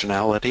required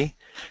functionality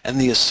and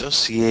the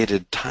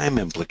associated time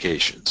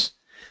implications.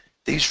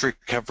 These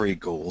recovery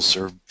goals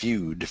are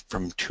viewed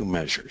from 2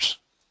 measures.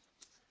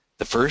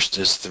 The first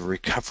is the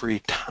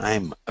recovery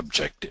time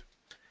objective.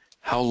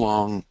 How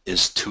long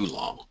is too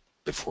long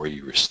before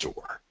you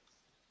restore?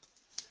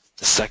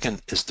 The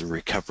second is the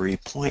recovery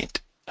point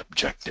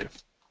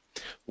objective.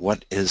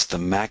 What is the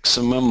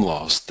maximum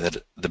loss that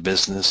the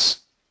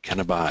business can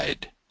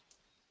abide?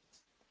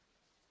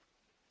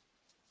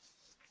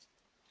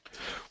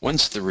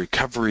 Once the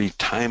recovery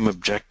time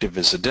objective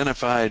is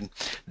identified,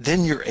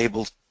 then you're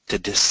able to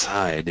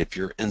decide if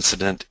your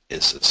incident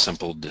is a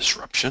simple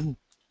disruption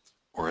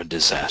or a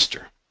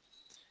disaster.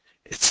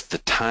 It's the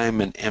time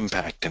and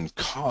impact and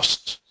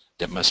cost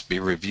that must be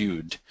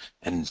reviewed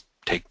and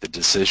take the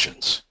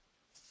decisions.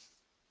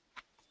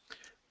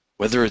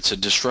 Whether it's a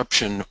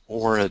disruption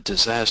or a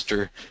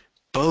disaster,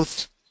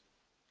 both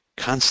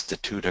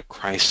constitute a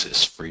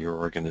crisis for your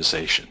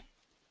organization.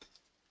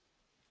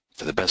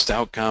 For the best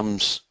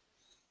outcomes,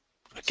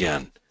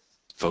 again,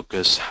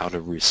 focus how to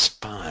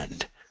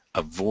respond,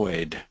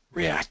 avoid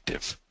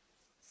reactive.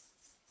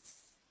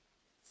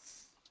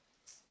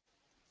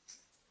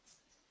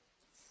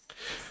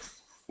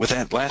 With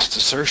that last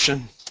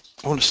assertion,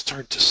 I want to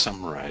start to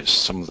summarize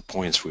some of the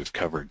points we've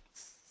covered.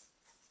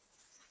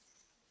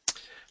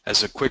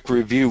 As a quick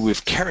review,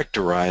 we've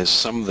characterized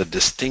some of the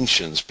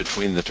distinctions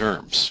between the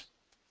terms.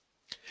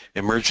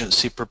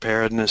 Emergency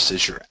preparedness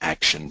is your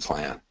action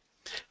plan,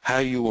 how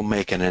you will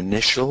make an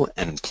initial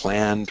and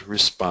planned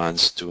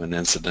response to an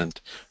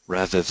incident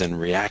rather than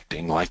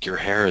reacting like your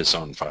hair is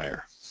on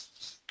fire.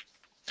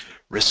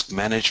 Risk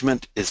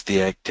management is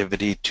the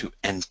activity to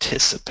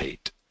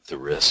anticipate the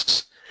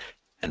risks,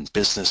 and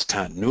business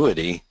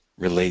continuity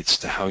relates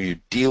to how you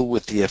deal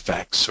with the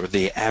effects or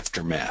the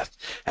aftermath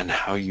and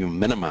how you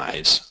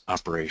minimize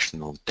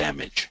operational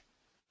damage.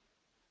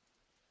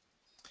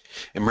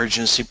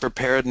 Emergency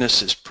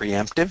preparedness is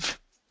preemptive,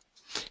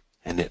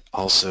 and it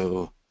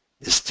also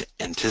is to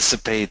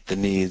anticipate the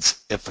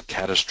needs if a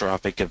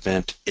catastrophic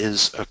event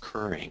is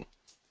occurring.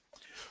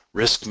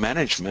 Risk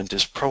management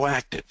is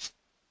proactive,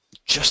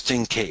 just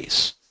in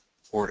case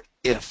or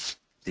if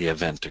the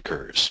event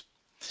occurs.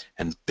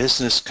 And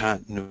business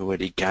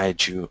continuity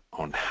guides you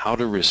on how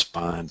to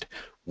respond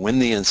when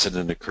the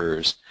incident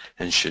occurs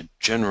and should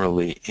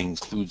generally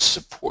include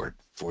support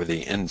for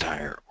the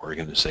entire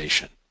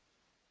organization.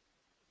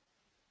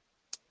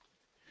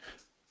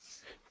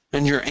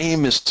 And your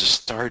aim is to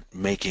start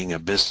making a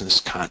business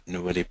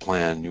continuity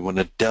plan. You want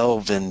to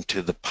delve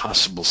into the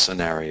possible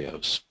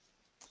scenarios,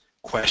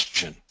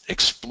 question,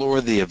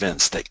 explore the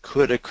events that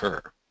could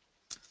occur,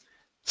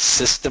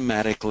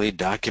 systematically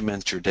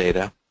document your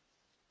data,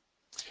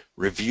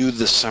 review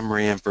the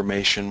summary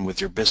information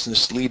with your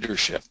business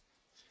leadership,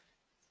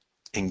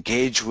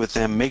 engage with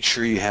them, make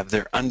sure you have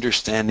their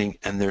understanding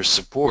and their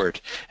support,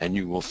 and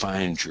you will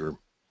find you're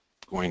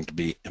going to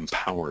be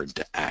empowered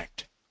to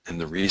act, and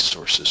the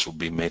resources will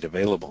be made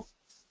available.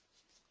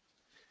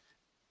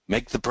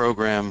 Make the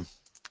program,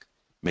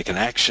 make an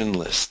action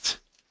list,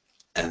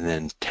 and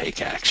then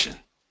take action.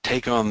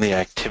 Take on the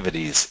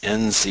activities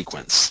in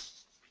sequence.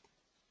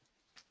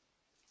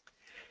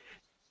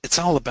 It's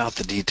all about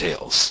the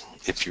details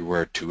if you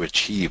were to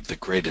achieve the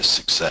greatest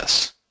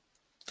success.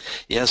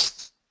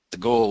 Yes, the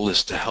goal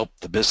is to help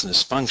the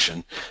business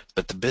function,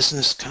 but the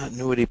business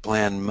continuity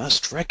plan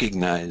must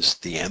recognize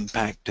the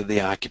impact to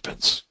the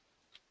occupants,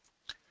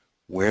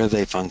 where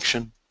they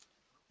function,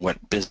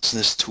 what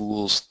business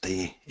tools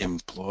they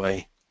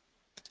employ,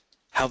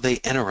 how they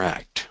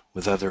interact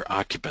with other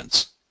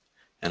occupants,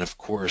 and of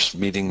course,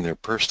 meeting their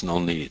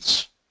personal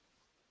needs.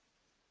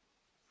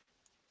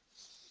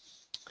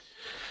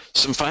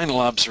 Some final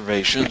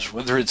observations: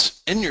 whether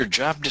it's in your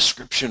job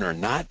description or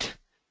not,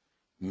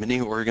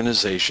 many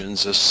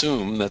organizations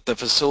assume that the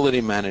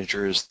facility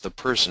manager is the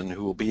person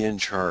who will be in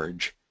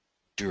charge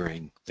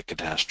during the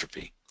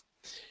catastrophe.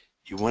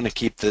 You want to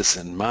keep this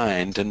in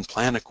mind and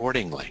plan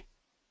accordingly.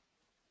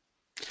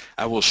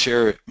 I will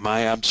share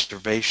my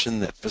observation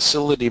that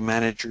facility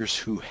managers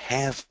who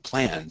have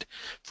planned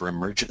for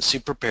emergency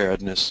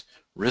preparedness,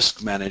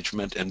 risk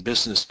management, and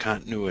business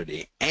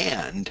continuity,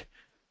 and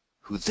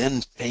who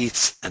then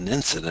face an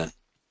incident,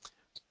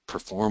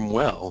 perform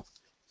well,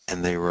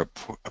 and they were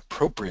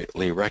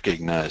appropriately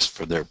recognized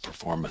for their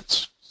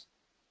performance.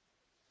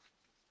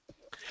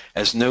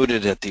 As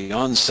noted at the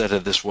onset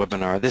of this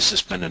webinar, this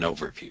has been an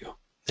overview.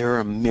 There are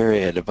a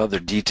myriad of other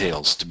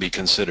details to be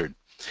considered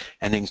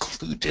and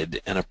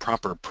included in a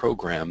proper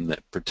program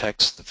that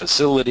protects the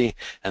facility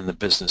and the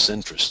business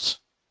interests.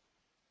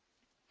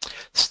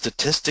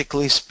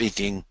 Statistically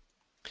speaking,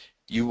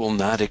 you will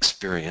not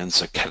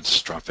experience a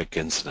catastrophic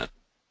incident.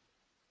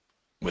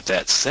 With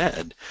that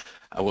said,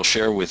 I will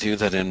share with you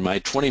that in my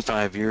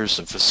 25 years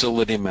of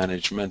facility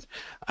management,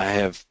 I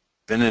have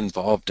been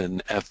involved in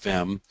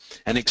FM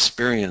and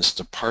experienced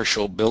a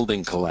partial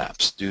building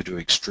collapse due to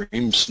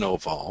extreme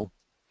snowfall,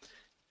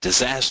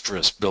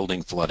 disastrous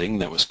building flooding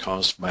that was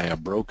caused by a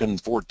broken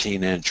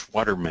 14-inch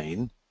water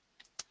main,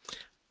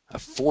 a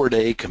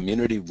 4-day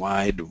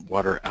community-wide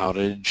water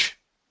outage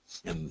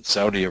in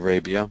Saudi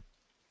Arabia,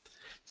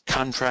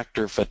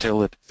 contractor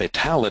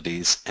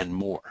fatalities, and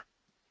more.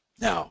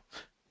 Now,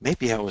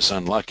 maybe I was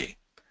unlucky,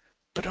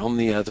 but on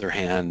the other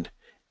hand,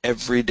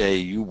 every day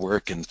you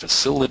work in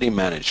facility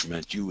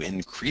management, you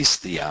increase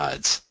the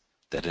odds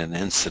that an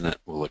incident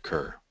will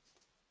occur.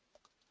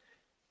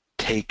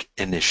 Take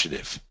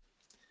initiative.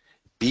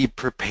 Be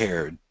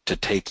prepared to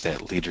take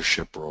that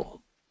leadership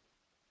role.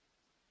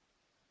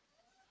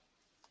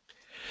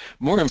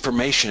 More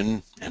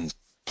information and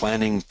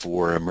planning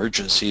for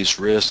emergencies,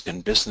 risk,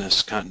 and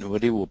business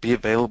continuity will be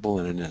available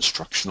in an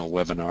instructional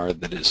webinar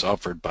that is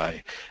offered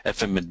by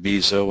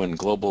FMCC and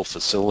Global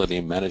Facility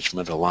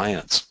Management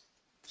Alliance.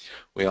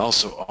 We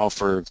also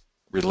offer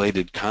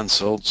related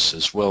consults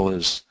as well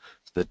as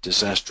the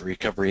Disaster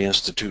Recovery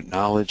Institute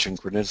knowledge and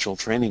credential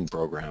training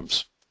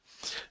programs.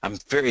 I'm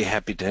very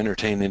happy to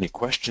entertain any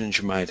questions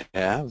you might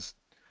have.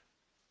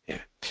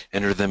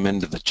 Enter them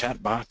into the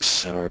chat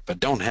box, or if I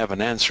don't have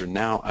an answer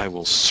now, I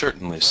will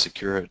certainly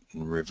secure it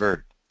and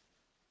revert.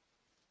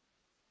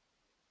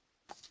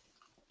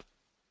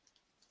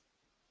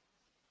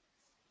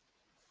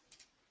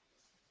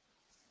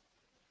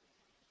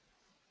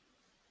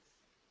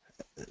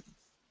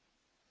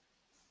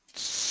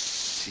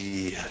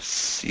 I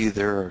see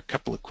there are a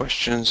couple of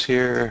questions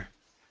here.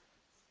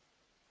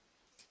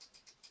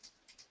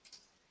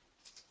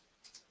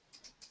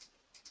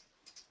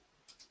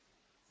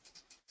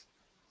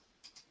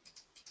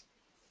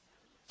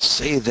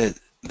 say that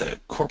the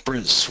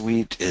corporate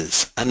suite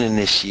is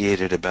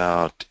uninitiated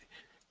about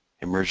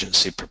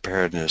emergency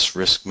preparedness,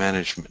 risk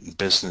management, and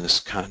business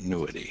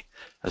continuity.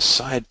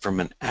 Aside from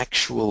an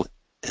actual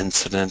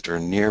incident or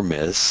near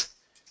miss,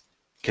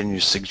 can you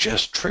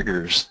suggest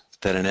triggers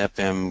that an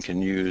FM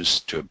can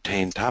use to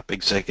obtain top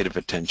executive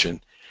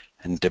attention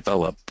and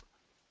develop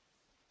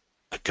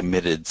a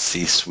committed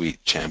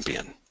C-suite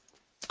champion?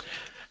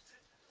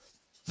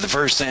 The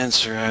first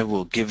answer I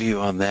will give you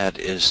on that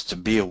is to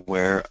be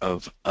aware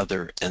of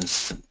other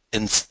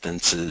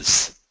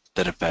instances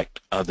that affect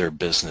other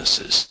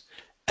businesses,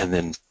 and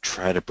then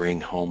try to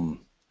bring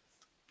home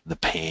the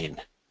pain,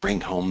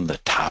 bring home the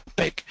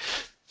topic,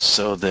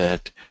 so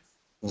that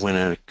when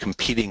a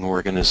competing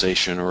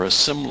organization or a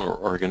similar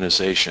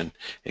organization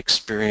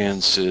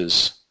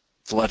experiences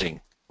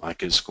flooding,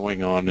 like is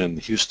going on in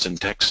the Houston,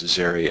 Texas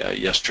area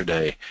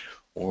yesterday,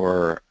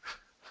 or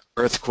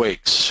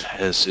earthquakes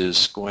as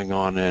is going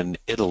on in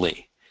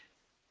Italy,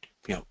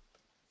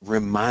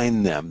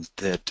 remind them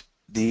that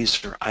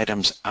these are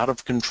items out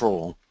of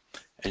control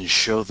and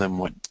show them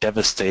what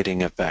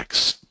devastating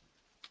effects.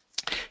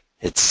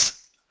 It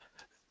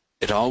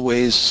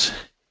always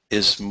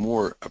is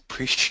more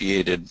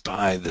appreciated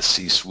by the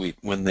C-suite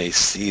when they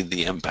see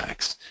the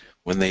impacts,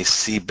 when they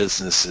see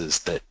businesses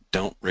that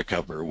don't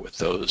recover with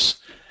those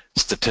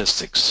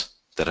statistics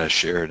that I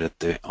shared at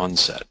the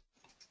onset.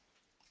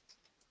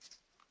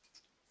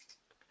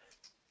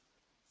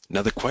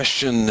 Another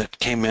question that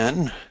came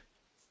in: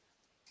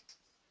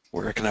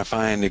 where can I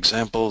find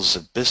examples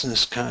of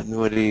business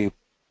continuity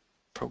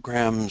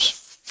programs,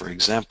 for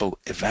example,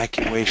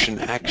 evacuation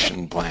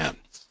action plan?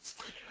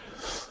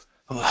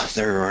 Well,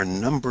 there are a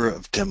number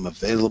of them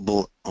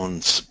available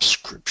on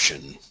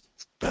subscription,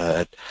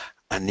 but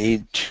I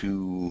need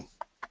to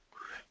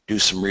do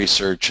some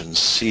research and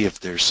see if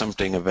there's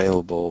something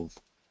available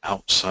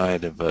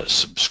outside of a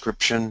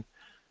subscription.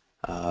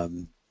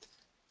 On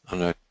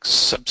a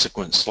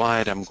subsequent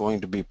slide, I'm going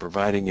to be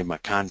providing you my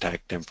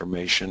contact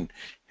information.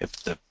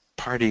 If the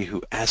party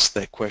who asked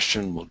that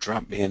question will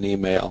drop me an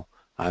email,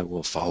 I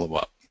will follow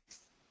up.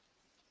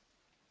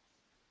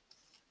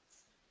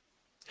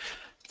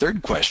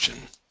 Third question: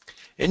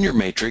 in your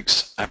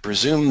matrix, I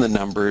presume the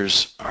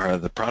numbers are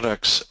the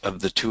products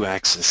of the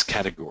two-axis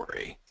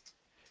category.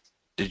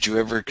 Did you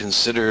ever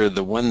consider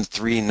the 1,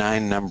 3,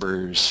 9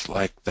 numbers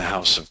like the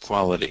house of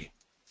quality?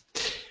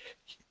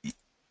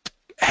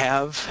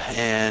 Have,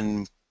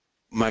 and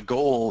my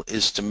goal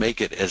is to make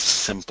it as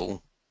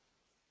simple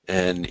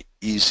and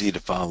easy to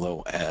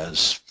follow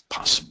as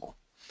possible.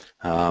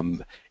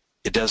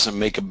 It doesn't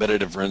make a bit of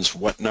difference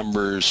what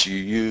numbers you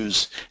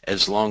use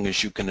as long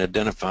as you can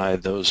identify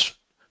those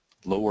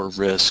lower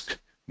risk,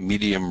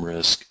 medium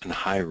risk, and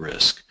high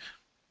risk.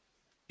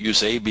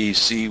 Use A, B,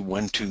 C,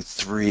 1, 2,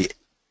 3.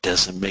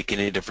 Doesn't make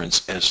any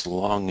difference as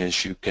long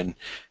as you can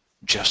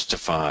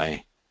justify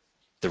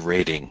the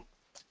rating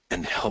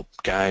and help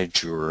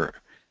guide your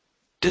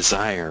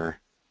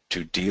desire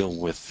to deal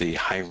with the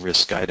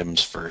high-risk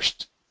items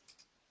first.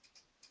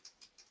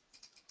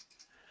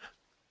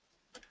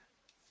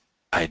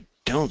 I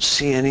don't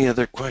see any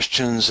other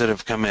questions that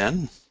have come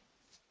in.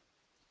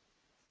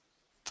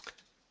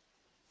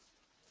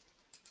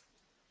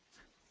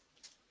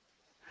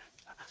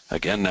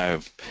 Again,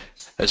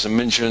 as I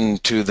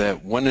mentioned to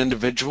that one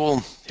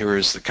individual, here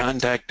is the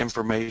contact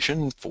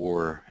information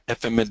for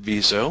FM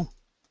Adviso.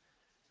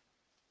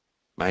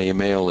 My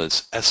email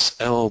is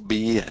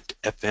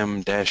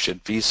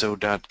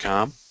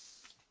slb@fm-adviso.com.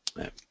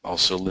 I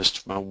also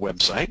list my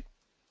website.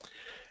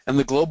 And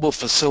the Global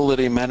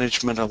Facility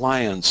Management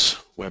Alliance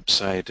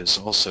website is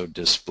also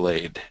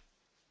displayed.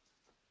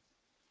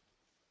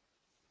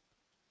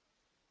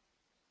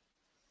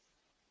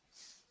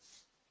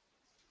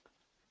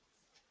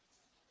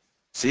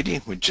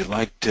 Cede, would you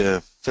like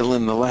to fill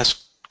in the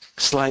last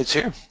slides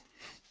here?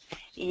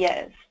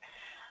 Yes.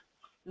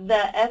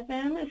 The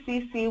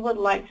FMCC would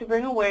like to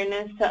bring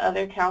awareness to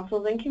other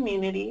councils and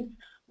communities,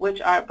 which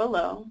are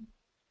below.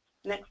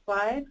 Next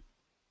slide.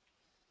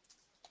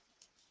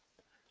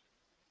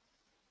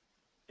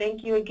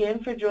 Thank you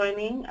again for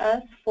joining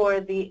us for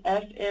the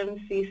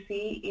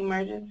FMCC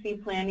Emergency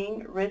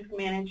Planning, Risk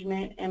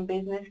Management, and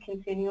Business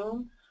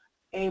Continuum,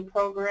 a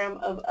program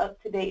of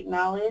up-to-date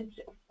knowledge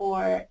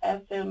for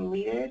FM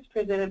leaders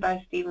presented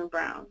by Stephen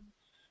Brown.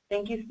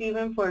 Thank you,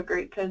 Stephen, for a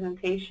great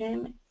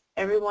presentation.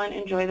 Everyone,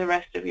 enjoy the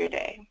rest of your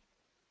day.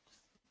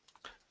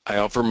 I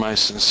offer my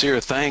sincere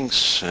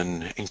thanks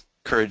and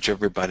encourage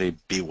everybody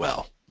be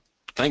well.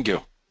 Thank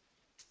you.